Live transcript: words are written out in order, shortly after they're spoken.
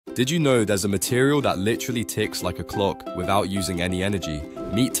Did you know there's a material that literally ticks like a clock without using any energy?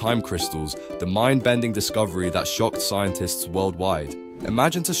 Meet time crystals, the mind-bending discovery that shocked scientists worldwide.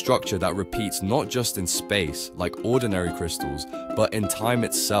 Imagine a structure that repeats not just in space, like ordinary crystals, but in time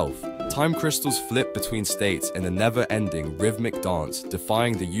itself. Time crystals flip between states in a never-ending rhythmic dance,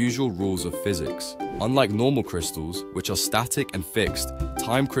 defying the usual rules of physics. Unlike normal crystals, which are static and fixed,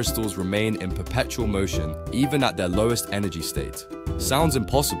 time crystals remain in perpetual motion, even at their lowest energy state. Sounds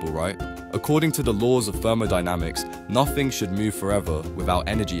impossible, right? According to the laws of thermodynamics, nothing should move forever without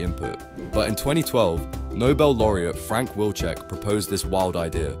energy input. But in 2012, Nobel laureate Frank Wilczek proposed this wild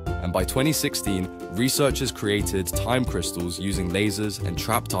idea, and by 2016, researchers created time crystals using lasers and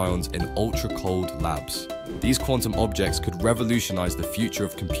trapped ions in ultra-cold labs. These quantum objects could revolutionize the future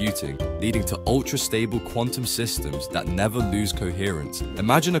of computing, leading to ultra-stable quantum systems that never lose coherence.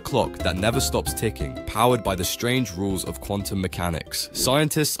 Imagine a clock that never stops ticking, powered by the strange rules of quantum mechanics.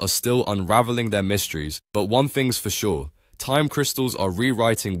 Scientists are still unraveling their mysteries, but one thing's for sure. Time crystals are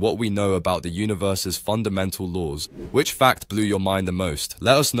rewriting what we know about the universe's fundamental laws. Which fact blew your mind the most?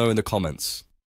 Let us know in the comments.